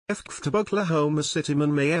FKFT Oklahoma City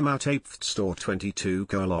Man Mayhem out 8th store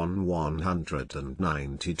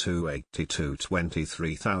 22:192 82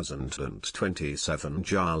 23,027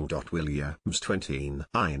 Jarl. Williams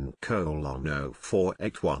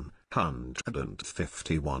 29:0481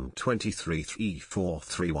 151 23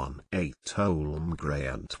 3431 8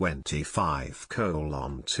 Holmgren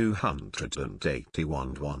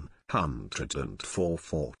 25:281 104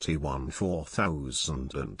 41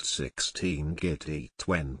 4016 Giddy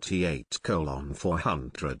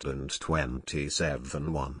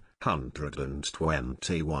 28:427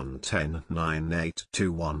 121 10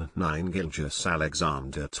 98219 Gilgis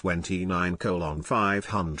Alexander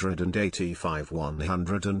 29:585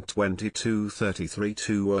 122 33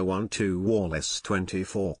 2012 Wallace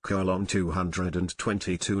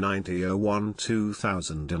 24:222 90 01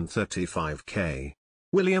 2035 K.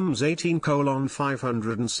 Williams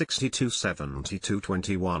 18:562 72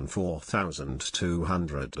 21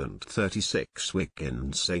 4236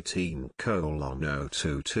 Wiggins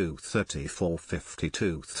 18:022 34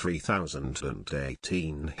 52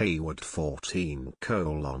 3018 Hayward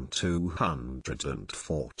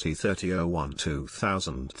 14:240 3001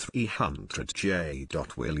 2300 J.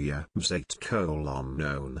 Williams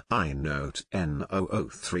 8:9 I note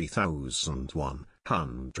N00 3001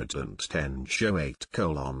 110 Joe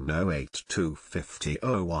 8:08 250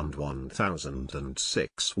 01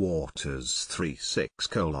 1006 Waters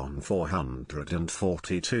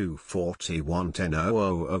 36:442 41 10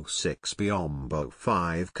 0006 Biombo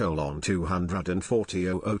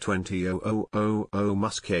 5:240 0020 000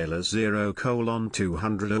 Muscala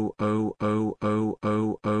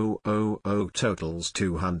 0:200 000 Totals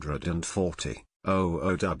 240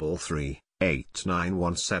 0033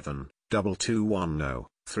 8917 2210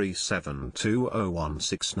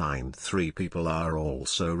 3720169. People are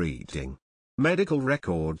also reading. Medical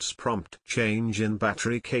records prompt change in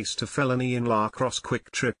battery case to felony in La Crosse.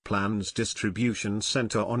 Quick Trip plans distribution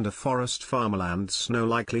center on the forest farmland. Snow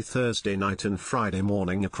likely Thursday night and Friday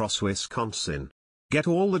morning across Wisconsin. Get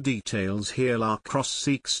all the details here. La Crosse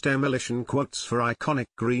seeks demolition quotes for iconic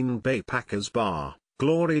Green Bay Packers bar.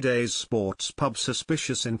 Glory Days Sports Pub.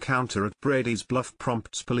 Suspicious encounter at Brady's Bluff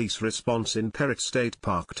prompts police response in Perrott State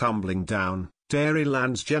Park. Tumbling down,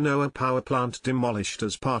 Dairyland's Genoa power plant demolished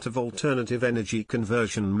as part of alternative energy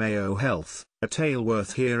conversion. Mayo Health, a tale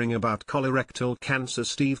worth hearing about colorectal cancer.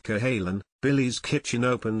 Steve Cahalan, Billy's Kitchen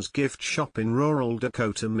opens gift shop in rural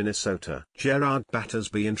Dakota, Minnesota. Gerard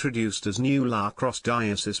Battersby introduced as new La Crosse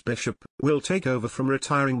Diocese Bishop, will take over from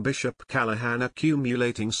retiring Bishop Callahan.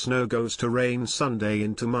 Accumulating snow goes to rain Sunday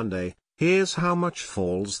into Monday. Here's how much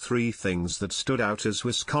falls. 3 things that stood out as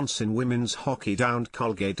Wisconsin women's hockey downed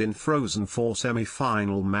Colgate in Frozen 4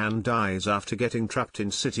 semi-final. Man dies after getting trapped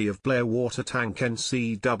in City of Blair water tank.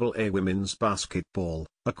 NCAA women's basketball,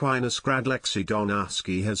 Aquinas grad Lexi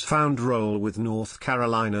Donarski has found role with North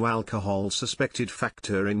Carolina. Alcohol suspected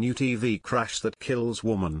factor in UTV crash that kills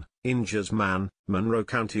woman, injures man. Monroe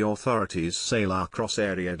County authorities say La Crosse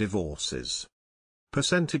area divorces.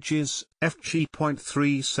 Percentages: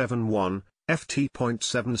 FG.371,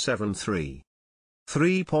 FT.773.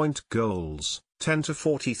 3-point goals: 10 to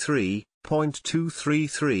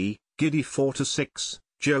 43.233, Giddy 4 to 6,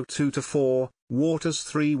 Joe 2 to 4, Waters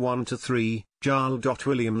 3 1 to 3, Jarl.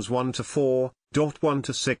 Williams 1 to 4, 1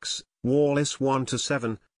 to 6, Wallace 1 to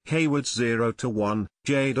 7, Hayward 0 to 1,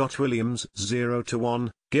 J. Williams 0 to 1,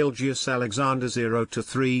 Gilgius Alexander 0 to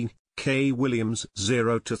 3, K. Williams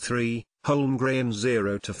 0 to 3, Holmgren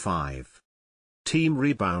 0 to 5. Team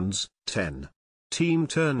rebounds, 10. Team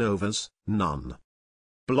turnovers, none.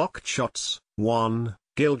 Blocked shots, 1,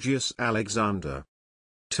 Gilgius Alexander.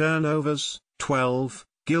 Turnovers, 12,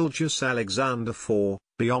 Gilgius Alexander 4,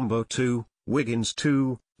 Biombo 2, Wiggins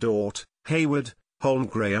 2, Dort, Hayward,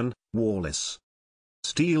 Holmgren, Wallace.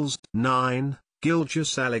 Steals, 9,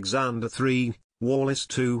 Gilgius Alexander 3, Wallace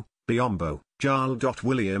 2, Biombo, Jarl.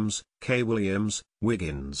 Williams, K. Williams,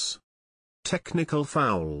 Wiggins. Technical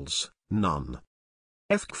fouls, none.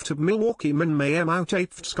 FKFT Milwaukee Man Mayhem out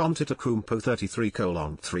 8th Scontitakumpo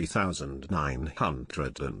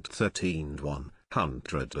 33:3913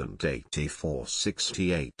 184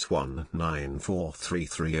 68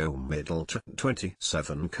 194330 Middleton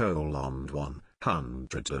 27:1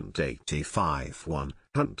 185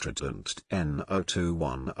 110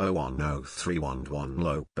 02101031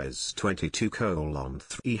 Lopez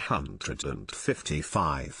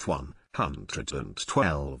 22:355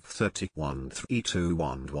 112 31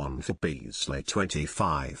 3211 for Beasley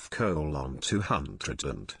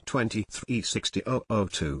 25:223 60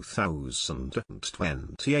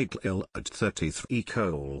 2028 Lillard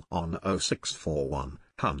 33:0641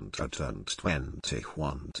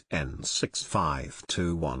 121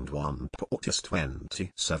 N65211 Portis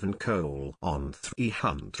 27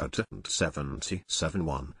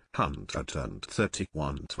 377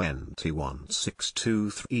 131 21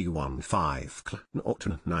 62315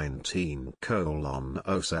 Norton 19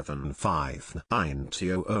 075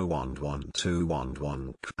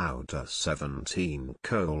 90011211 Crowder 17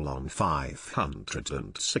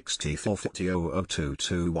 564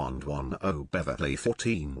 40022110 Beverly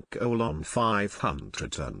 14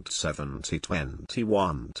 570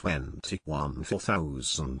 21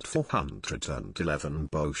 4411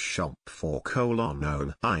 Beauchamp 4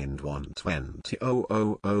 120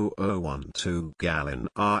 00012 Gallon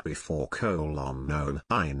RE 4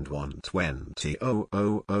 120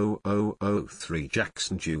 00003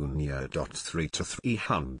 Jackson Jr. 3 to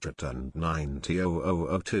 390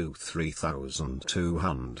 00002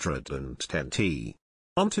 3210 T.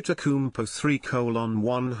 Antetokounmpo 3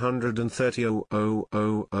 130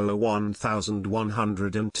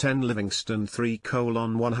 1110 Livingston 3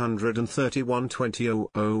 130 120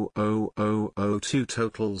 2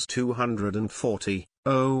 totals 240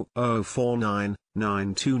 0049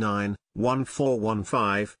 929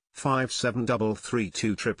 1415 5733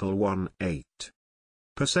 2118.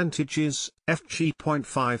 Percentages: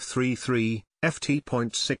 FG.533,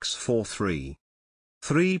 FT.643.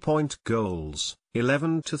 3-point goals: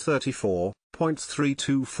 11 to 34,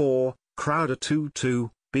 .324, Crowder 2-2,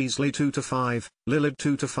 Beasley 2-5, Lillard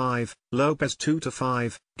 2-5, Lopez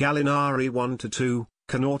 2-5, Gallinari 1-2,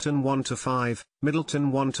 Connaughton 1-5,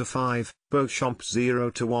 Middleton 1-5, Beauchamp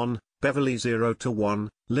 0-1, Beverly 0-1,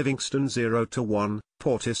 Livingston 0-1,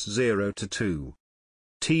 Portis 0-2.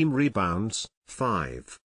 Team rebounds: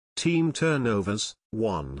 5. Team turnovers: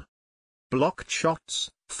 1. Blocked shots: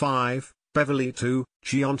 5. Beverly 2,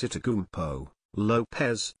 Giantetokounmpo,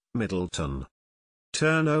 Lopez, Middleton.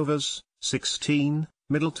 Turnovers: 16,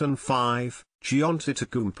 Middleton 5,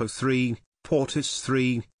 Giantetokounmpo 3, Portis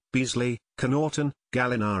 3, Beasley, Connaughton,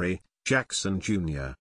 Gallinari, Jackson Jr.